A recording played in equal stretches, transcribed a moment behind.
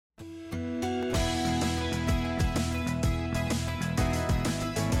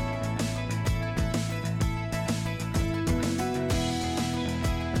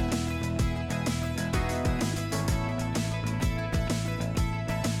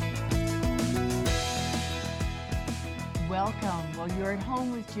welcome. Well, you're at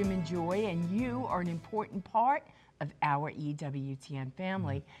home with Jim and Joy, and you are an important part of our EWTN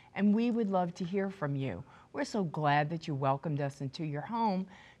family, and we would love to hear from you. We're so glad that you welcomed us into your home.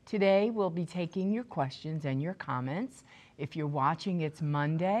 Today, we'll be taking your questions and your comments. If you're watching, it's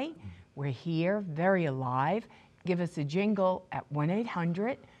Monday. We're here, very alive. Give us a jingle at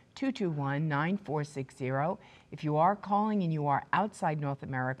 1-800-221-9460. If you are calling and you are outside North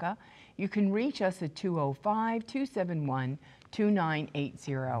America, you can reach us at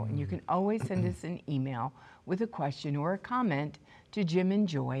 205-271-2980. And you can always send us an email with a question or a comment to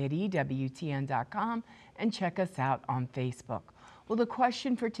jimandjoy@ewtn.com and check us out on Facebook. Well, the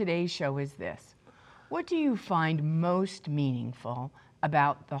question for today's show is this: what do you find most meaningful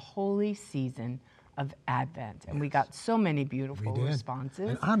about the holy season of Advent? And we got so many beautiful responses.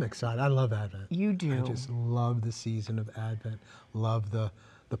 And I'm excited. I love Advent. You do. I just love the season of Advent. Love the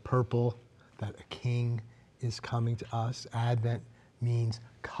purple, that a king is coming to us. Advent means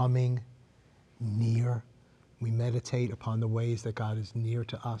coming near. We meditate upon the ways that God is near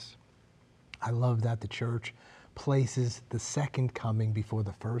to us. I love that the church places the second coming before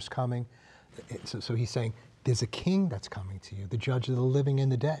the first coming. So he's saying, there's a king that's coming to you, the judge of the living and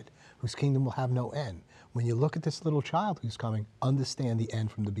the dead, whose kingdom will have no end. When you look at this little child who's coming, understand the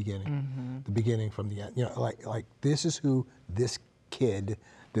end from the beginning, the beginning from the end. You know, like this is who this kid,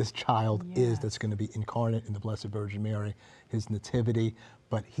 this child is that's going to be incarnate in the Blessed Virgin Mary, his nativity.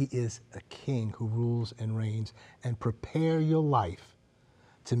 But he is a king who rules and reigns. And prepare your life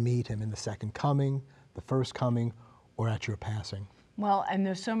to meet him in the second coming, the first coming, or at your passing. Well, and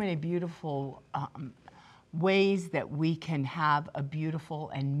there's so many beautiful ways that we can have a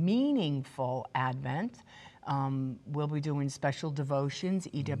beautiful and meaningful Advent. We'll be doing special devotions,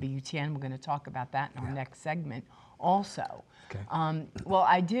 EWTN. We're going to talk about that in our next segment also. Okay. Well,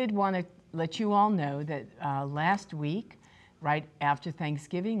 I did want to let you all know that last week, right after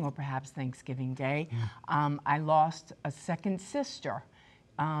Thanksgiving, or perhaps Thanksgiving Day, I lost a second sister.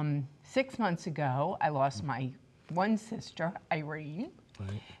 6 months ago, I lost my one sister, Irene,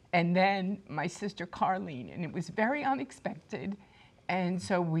 and then my sister, Carlene, and it was very unexpected. And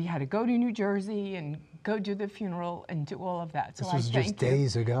so we had to go to New Jersey and go to the funeral and do all of that. So this was just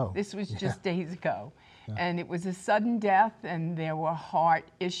days ago. This was just days ago. And it was a sudden death, and there were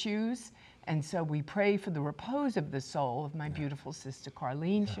heart issues. And so we pray for the repose of the soul of my beautiful sister,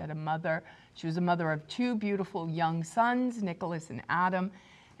 Carlene. She had a mother. She was a mother of two beautiful young sons, Nicholas and Adam,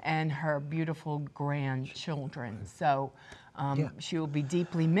 and her beautiful grandchildren. So she will be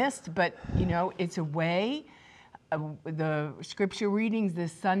deeply missed, but you know, it's a way. The scripture readings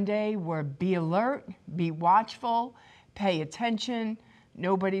this Sunday were be alert, be watchful, pay attention.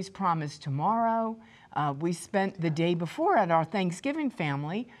 Nobody's promised tomorrow. We spent the day before at our Thanksgiving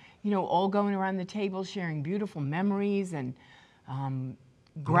family, you know, all going around the table, sharing beautiful memories and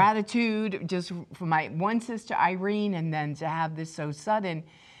gratitude just for my one sister, Irene, and then to have this so sudden.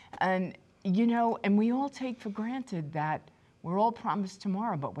 And, you know, and we all take for granted that we're all promised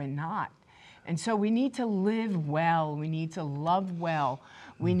tomorrow, but we're not. And so we need to live well. We need to love well.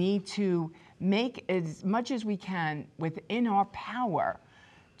 We need to make as much as we can within our power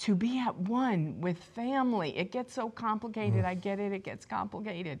to be at one with family. It gets so complicated. I get it. It gets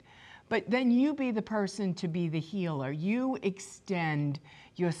complicated. But then you be the person to be the healer. You extend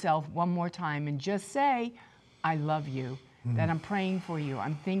yourself one more time and just say, I love you, that I'm praying for you.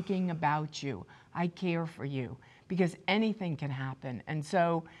 I'm thinking about you. I care for you, because anything can happen. And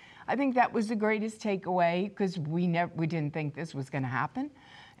so I think that was the greatest takeaway, because we didn't think this was going to happen.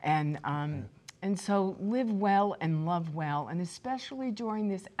 And so live well and love well, and especially during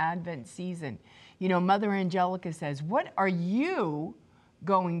this Advent season. You know, Mother Angelica says, what are you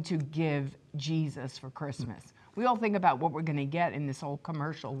going to give Jesus for Christmas? We all think about what we're going to get in this whole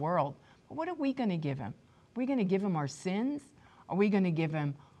commercial world, but what are we going to give him? Are we going to give him our sins? Are we going to give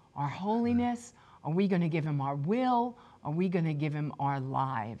him our holiness? Are we going to give him our will? Are we going to give him our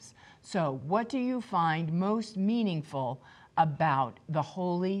lives? So what do you find most meaningful about the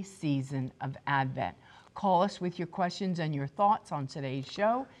holy season of Advent? Call us with your questions and your thoughts on today's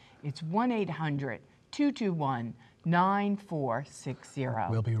show. It's 1-800-221-9460.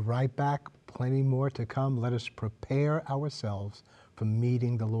 We'll be right back. Plenty more to come. Let us prepare ourselves for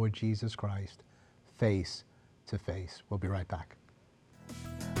meeting the Lord Jesus Christ face to face. We'll be right back.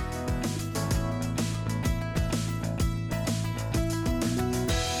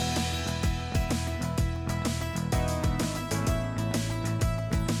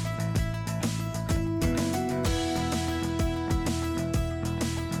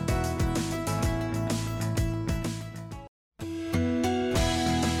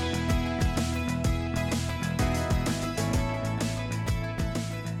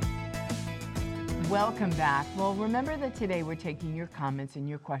 Welcome back. Well, remember that today we're taking your comments and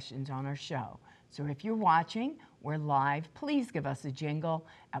your questions on our show. So if you're watching, we're live. Please give us a jingle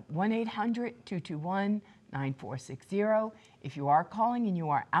at 1-800-221-9460. If you are calling and you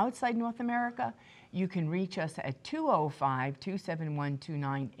are outside North America, you can reach us at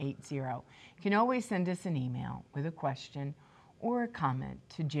 205-271-2980. You can always send us an email with a question or a comment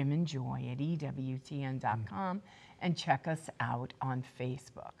to jimandjoy@ewtn.com and check us out on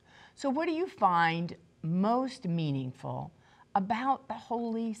Facebook. So what do you find most meaningful about the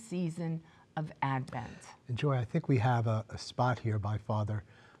holy season of Advent? And Joy, I think we have a spot here by Father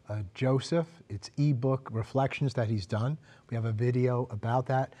Joseph. It's ebook reflections that he's done. We have a video about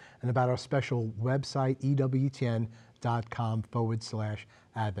that and about our special website,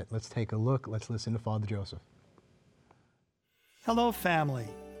 ewtn.com/Advent. Let's take a look. Let's listen to Father Joseph. Hello, family.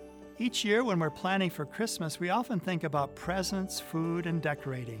 Each year when we're planning for Christmas, we often think about presents, food, and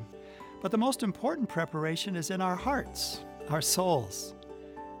decorating. But the most important preparation is in our hearts, our souls.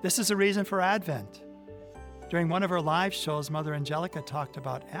 This is a reason for Advent. During one of her live shows, Mother Angelica talked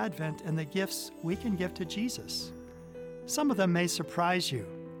about Advent and the gifts we can give to Jesus. Some of them may surprise you.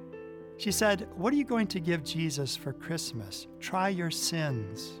 She said, "What are you going to give Jesus for Christmas? Try your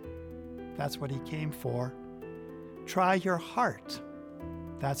sins. That's what he came for. Try your heart.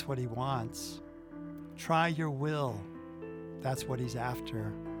 That's what he wants. Try your will. That's what he's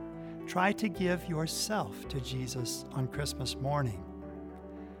after. Try to give yourself to Jesus on Christmas morning."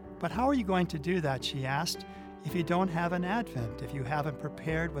 But how are you going to do that, she asked, if you don't have an Advent, if you haven't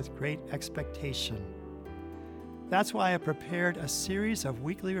prepared with great expectation? That's why I prepared a series of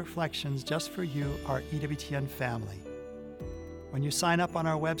weekly reflections just for you, our EWTN family. When you sign up on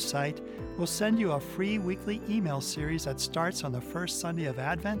our website, we'll send you a free weekly email series that starts on the first Sunday of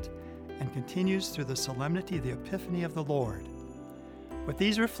Advent and continues through the solemnity of the Epiphany of the Lord. With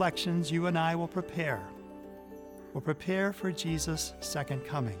these reflections, you and I will prepare. We'll prepare for Jesus' second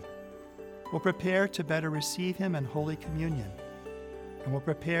coming. We'll prepare to better receive him in Holy Communion. And we'll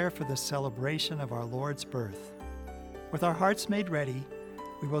prepare for the celebration of our Lord's birth. With our hearts made ready,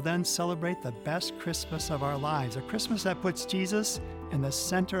 we will then celebrate the best Christmas of our lives, a Christmas that puts Jesus in the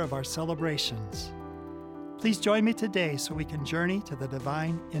center of our celebrations. Please join me today so we can journey to the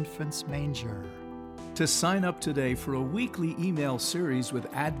divine infant's manger. To sign up today for a weekly email series with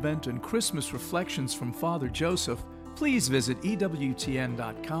Advent and Christmas reflections from Father Joseph, please visit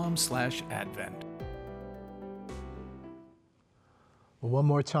ewtn.com/Advent. Well, one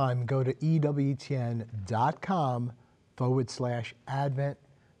more time, go to ewtn.com/Advent.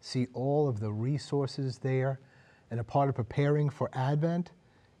 See all of the resources there. And a part of preparing for Advent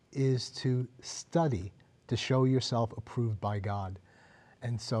is to study, to show yourself approved by God.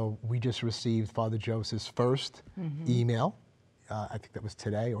 And so we just received Father Joseph's first email. I think that was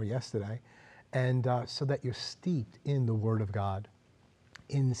today or yesterday. And so that you're steeped in the Word of God,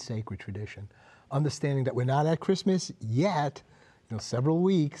 in sacred tradition. Understanding that we're not at Christmas yet, several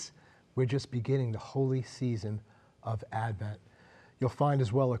weeks, we're just beginning the holy season of Advent. You'll find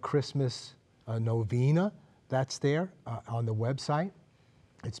as well a Christmas novena that's there on the website.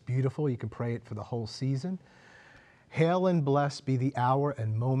 It's beautiful. You can pray it for the whole season. Hail and blessed be the hour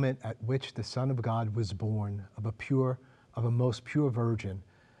and moment at which the Son of God was born, of a most pure virgin,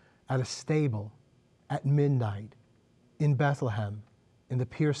 at a stable, at midnight, in Bethlehem, in the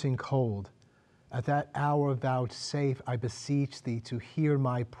piercing cold. At that hour vouchsafe, I beseech thee, to hear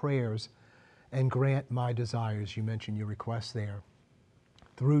my prayers and grant my desires. You mentioned your request there.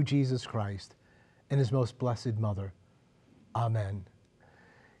 Through Jesus Christ and his most blessed mother. Amen.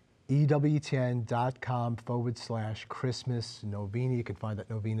 ewtn.com/Christmas novena. You can find that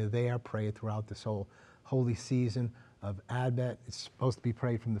novena there. Pray it throughout this whole holy season of Advent. It's supposed to be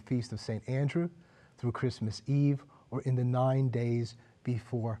prayed from the Feast of St. Andrew through Christmas Eve or in the 9 days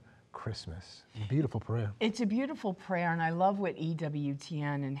before Christmas. It's a beautiful prayer. It's a beautiful prayer, and I love what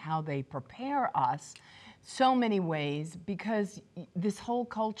EWTN and how they prepare us so many ways, because this whole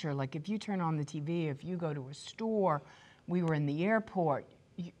culture, like if you turn on the TV, if you go to a store, we were in the airport,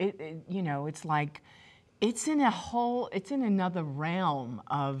 it's like, it's in another realm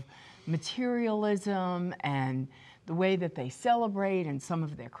of materialism and the way that they celebrate and some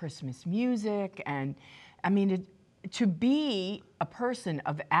of their Christmas music. And I mean, to be a person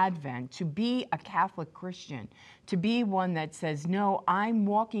of Advent, to be a Catholic Christian, to be one that says, no, I'm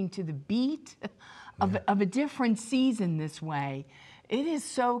walking to the beat of a different season this way, it is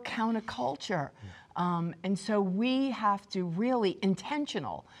so counterculture. And so we have to really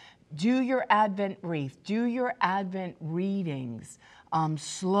intentional. Do your Advent wreath, do your Advent readings,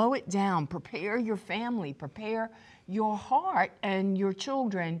 slow it down, prepare your family, prepare your heart and your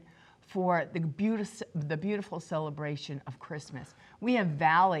children for the beautiful celebration of Christmas. We have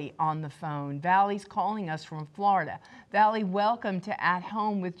Valley on the phone. Valley's calling us from Florida. Valley, welcome to At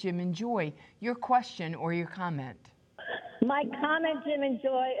Home with Jim and Joy. Your question or your comment? My comment, Jim and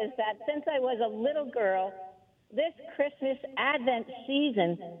Joy, is that since I was a little girl, this Christmas Advent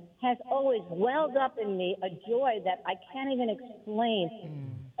season has always welled up in me a joy that I can't even explain.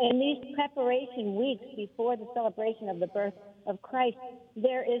 In these preparation weeks before the celebration of the birth of Christ,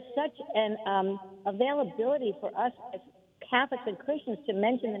 there is such an availability for us as Catholics and Christians to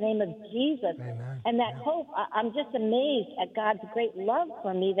mention the name of Jesus. Amen. And that hope, I'm just amazed at God's great love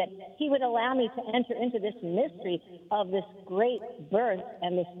for me that he would allow me to enter into this mystery of this great birth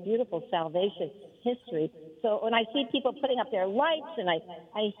and this beautiful salvation history. So when I see people putting up their lights and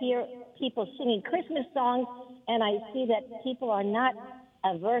I hear people singing Christmas songs, and I see that people are not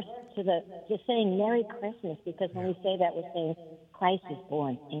averse to saying Merry Christmas, because when we say that, we're saying Christ is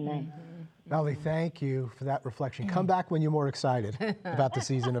born. Amen. Valley, thank you for that reflection. Come back when you're more excited about the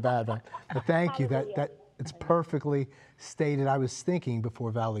season of Advent. But thank you. That it's perfectly stated. I was thinking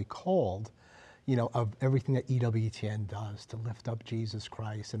before Valley called, of everything that EWTN does to lift up Jesus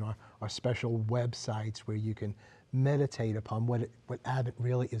Christ, and our special websites where you can meditate upon what Advent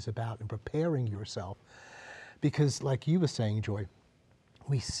really is about and preparing yourself. Because like you were saying, Joy,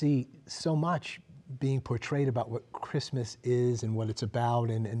 we see so much being portrayed about what Christmas is and what it's about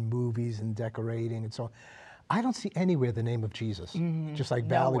in movies and decorating and so on. I don't see anywhere the name of Jesus, just like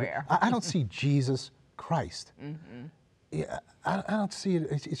Valley. Nowhere. I don't see Jesus Christ. Yeah, I don't see it.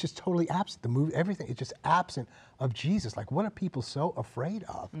 It's just totally absent. The movie, everything, it's just absent of Jesus. Like, what are people so afraid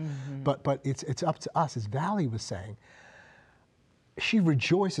of? But it's up to us, as Valley was saying. She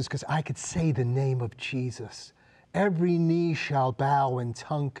rejoices because I could say the name of Jesus. Every knee shall bow and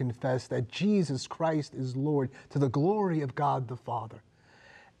tongue confess that Jesus Christ is Lord, to the glory of God the Father.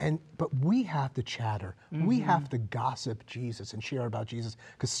 But we have to chatter. We have to gossip Jesus and share about Jesus,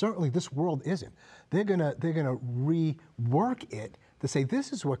 because certainly this world isn't. They're gonna rework it to say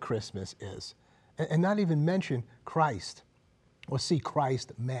this is what Christmas is, and not even mention Christ or see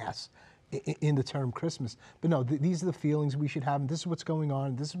Christ Mass in the term Christmas. But no, these are the feelings we should have, and this is what's going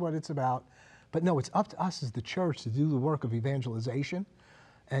on, this is what it's about. But no, it's up to us as the church to do the work of evangelization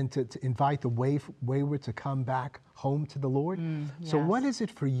and to invite the wayward to come back home to the Lord. So what is it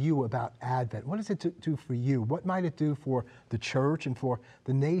for you about Advent? What does it do for you? What might it do for the church and for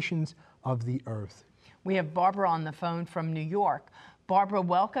the nations of the earth? We have Barbara on the phone from New York. Barbara,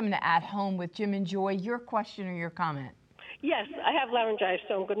 welcome to At Home with Jim and Joy. Your question or your comment? Yes, I have laryngitis,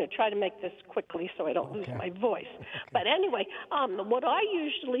 so I'm going to try to make this quickly so I don't lose my voice. But anyway, what I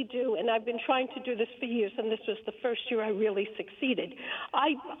usually do, and I've been trying to do this for years, and this was the first year I really succeeded,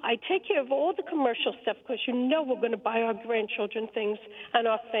 I take care of all the commercial stuff, because we're going to buy our grandchildren things and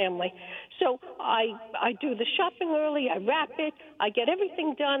our family. So I do the shopping early, I wrap it, I get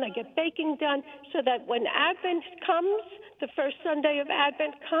everything done, I get baking done, so that when Advent comes, the first Sunday of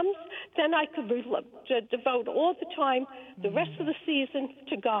Advent comes, then I could devote all the time, the rest of the season,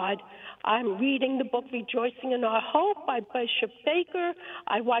 to God. I'm reading the book Rejoicing in Our Hope by Bishop Baker.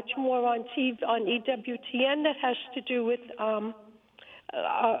 I watch more on TV, on EWTN, that has to do with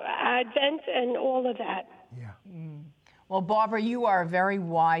Advent and all of that. Yeah. Well, Barbara, you are a very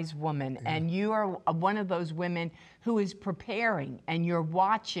wise woman, and you are one of those women who is preparing, and you're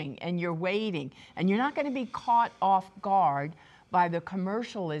watching, and you're waiting, and you're not going to be caught off guard by the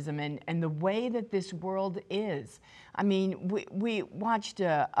commercialism and the way that this world is. I mean, we watched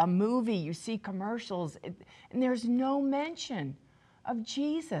a movie, you see commercials, and there's no mention of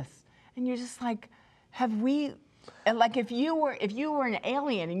Jesus. And you're just like, like if you were an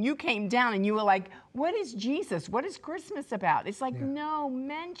alien and you came down and you were like, what is Jesus? What is Christmas about? It's like, no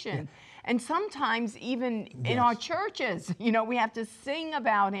mention. And sometimes even in our churches, we have to sing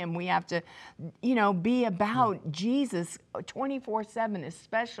about him. We have to, be about Jesus 24/7,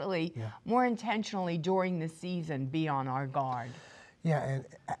 especially more intentionally during the season, be on our guard. Yeah, and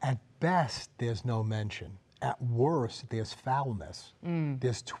at best, there's no mention. At worst, there's foulness.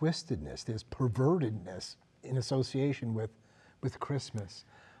 There's twistedness. There's pervertedness in association with Christmas.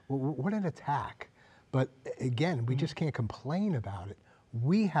 What an attack. But again, we just can't complain about it.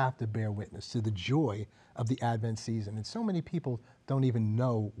 We have to bear witness to the joy of the Advent season. And so many people don't even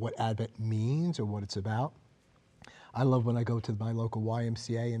know what Advent means or what it's about. I love when I go to my local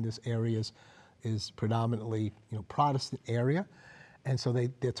YMCA, and this area is predominantly Protestant area. And so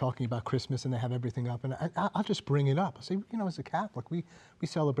they're talking about Christmas and they have everything up. And I'll just bring it up. I say, as a Catholic, we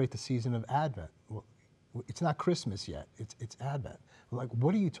celebrate the season of Advent. Well, It's not Christmas yet. It's Advent. We're like,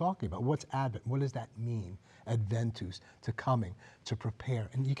 what are you talking about? What's Advent? What does that mean? Adventus, to coming, to prepare.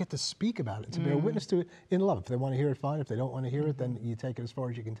 And you get to speak about it, to bear witness to it in love. If they want to hear it, fine. If they don't want to hear it, then you take it as far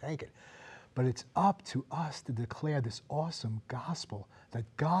as you can take it. But it's up to us to declare this awesome gospel that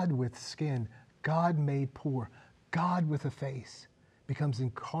God with skin, God made poor, God with a face, becomes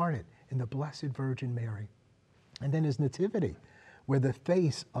incarnate in the Blessed Virgin Mary. And then his nativity, where the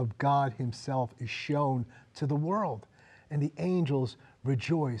face of God himself is shown to the world. And the angels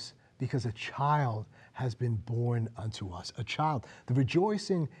rejoice because a child has been born unto us. A child. The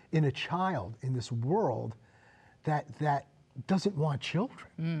rejoicing in a child in this world that doesn't want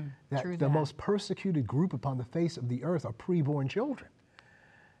children. The most persecuted group upon the face of the earth are preborn children.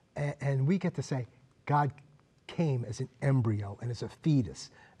 And we get to say, God came as an embryo and as a fetus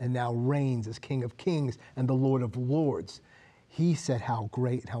and now reigns as King of Kings and the Lord of Lords. He said how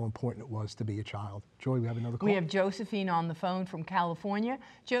great and how important it was to be a child. Joy, we have another call? We have Josephine on the phone from California.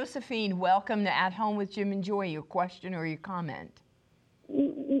 Josephine, welcome to At Home with Jim and Joy. Your question or your comment?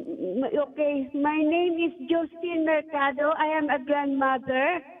 Okay, my name is Josephine Mercado. I am a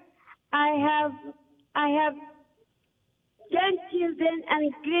grandmother. I have grandchildren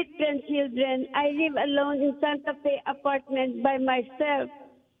and great-grandchildren. I live alone in Santa Fe apartment by myself.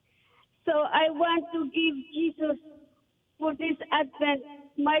 So I want to give Jesus for this Advent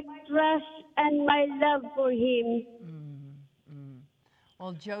my trust and my love for him.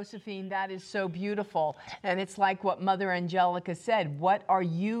 Well, Josephine, that is so beautiful. And it's like what Mother Angelica said. What are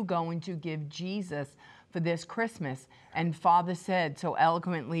you going to give Jesus for this Christmas? And Father said, so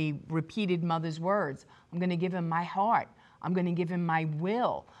eloquently repeated Mother's words, I'm going to give him my heart. I'm going to give him my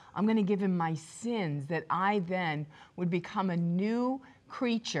will. I'm going to give him my sins, that I then would become a new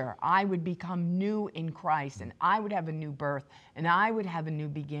creature. I would become new in Christ, and I would have a new birth, and I would have a new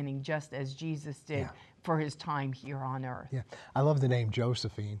beginning, just as Jesus did for his time here on earth. Yeah, I love the name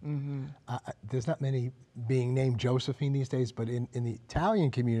Josephine. There's not many being named Josephine these days, but in the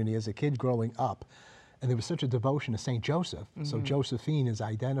Italian community, as a kid growing up, and there was such a devotion to Saint Joseph, so Josephine is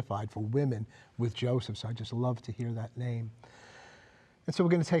identified for women with Joseph, so I just love to hear that name. And so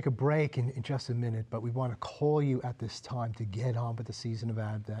we're going to take a break in just a minute, but we want to call you at this time to get on with the season of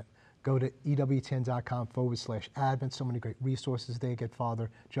Advent. Go to EWTN.com/Advent. So many great resources there. Get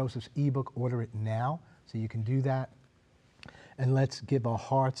Father Joseph's ebook. Order it now so you can do that. And let's give our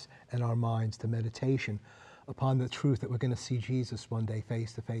hearts and our minds to meditation upon the truth that we're going to see Jesus one day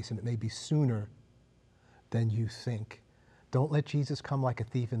face to face, and it may be sooner than you think. Don't let Jesus come like a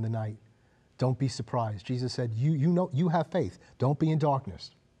thief in the night. Don't be surprised. Jesus said, you know, you have faith. Don't be in darkness.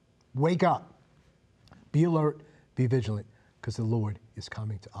 Wake up. Be alert. Be vigilant, because the Lord is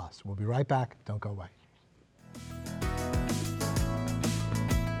coming to us. We'll be right back. Don't go away.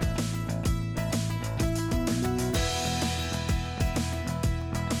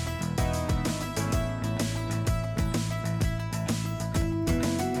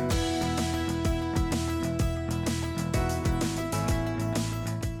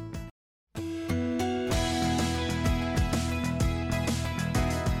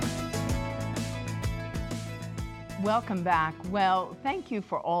 Welcome back. Well, thank you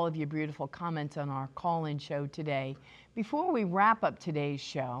for all of your beautiful comments on our call-in show today. Before we wrap up today's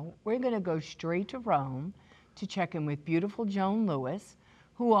show, we're going to go straight to Rome to check in with beautiful Joan Lewis,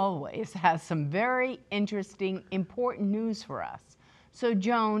 who always has some very interesting, important news for us. So,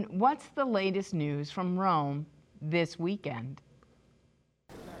 Joan, what's the latest news from Rome this weekend?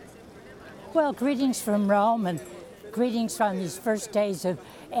 Well, greetings from Rome and greetings from these first days of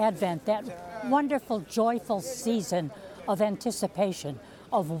Advent, that wonderful, joyful season of anticipation,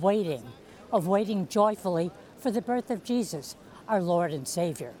 of waiting joyfully for the birth of Jesus, our Lord and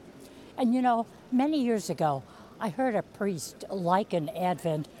Savior. And you know, many years ago, I heard a priest liken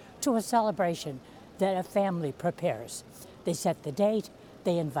Advent to a celebration that a family prepares. They set the date,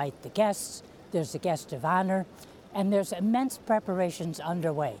 they invite the guests, there's a guest of honor, and there's immense preparations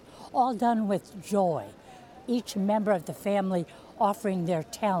underway, all done with joy. Each member of the family offering their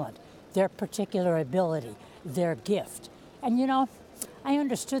talent, their particular ability, their gift. And you know, I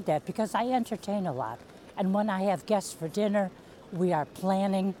understood that because I entertain a lot. And when I have guests for dinner, we are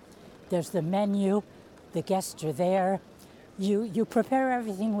planning. There's the menu, the guests are there. You prepare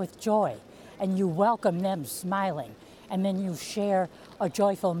everything with joy, and you welcome them smiling. And then you share a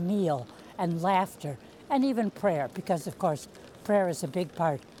joyful meal and laughter and even prayer, because of course, prayer is a big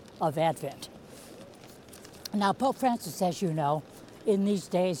part of Advent. Now, Pope Francis, as you know, in these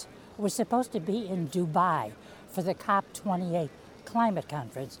days, was supposed to be in Dubai for the COP28 climate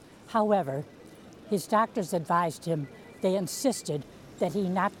conference. However, his doctors advised him, they insisted that he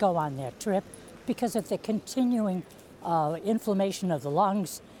not go on that trip because of the continuing inflammation of the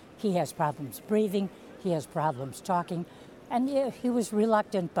lungs. He has problems breathing, he has problems talking, and he was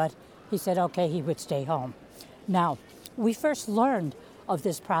reluctant, but he said, okay, he would stay home. Now, we first learned of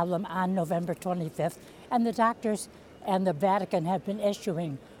this problem on November 25th, and the doctors and the Vatican have been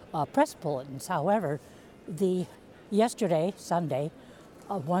issuing press bulletins. However, yesterday, Sunday,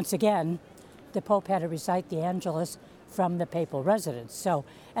 once again, the Pope had to recite the Angelus from the papal residence. So,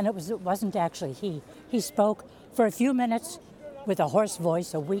 and it wasn't actually he. He spoke for a few minutes with a hoarse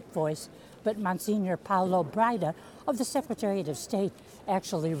voice, a weak voice, but Monsignor Paolo Braida of the Secretariat of State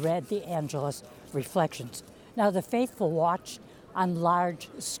actually read the Angelus reflections. Now, the faithful watch on large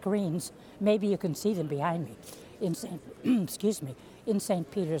screens. Maybe you can see them behind me in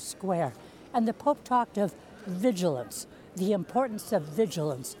St. Peter's Square. And the Pope talked of vigilance, the importance of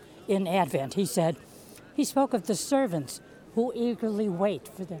vigilance in Advent. He spoke of the servants who eagerly wait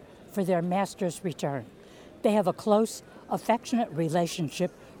for their master's return. They have a close, affectionate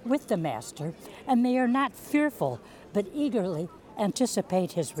relationship with the master, and they are not fearful, but eagerly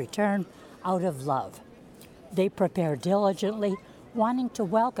anticipate his return out of love. They prepare diligently, wanting to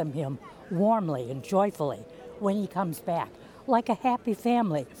welcome him warmly and joyfully when he comes back, like a happy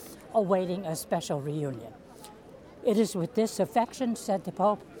family awaiting a special reunion. It is with this affection, said the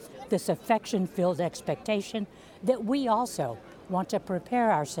Pope, this affection-filled expectation, that we also want to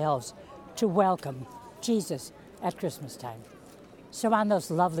prepare ourselves to welcome Jesus at Christmas time. So on those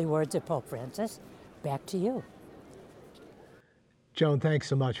lovely words of Pope Francis, back to you. Joan, thanks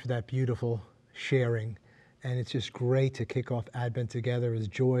so much for that beautiful sharing. And it's just great to kick off Advent together as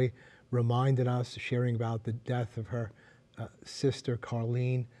Joy reminded us, sharing about the death of her sister,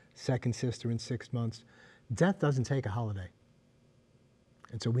 Carlene, second sister in 6 months. Death doesn't take a holiday.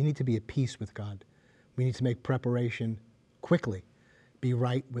 And so we need to be at peace with God. We need to make preparation quickly. Be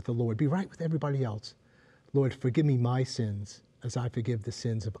right with the Lord. Be right with everybody else. Lord, forgive me my sins as I forgive the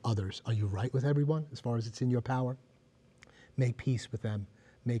sins of others. Are you right with everyone as far as it's in your power? Make peace with them.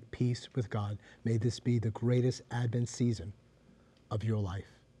 Make peace with God. May this be the greatest Advent season of your life.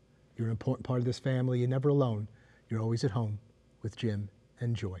 You're an important part of this family. You're never alone. You're always at home with Jim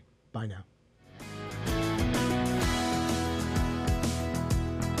and Joy. Bye now.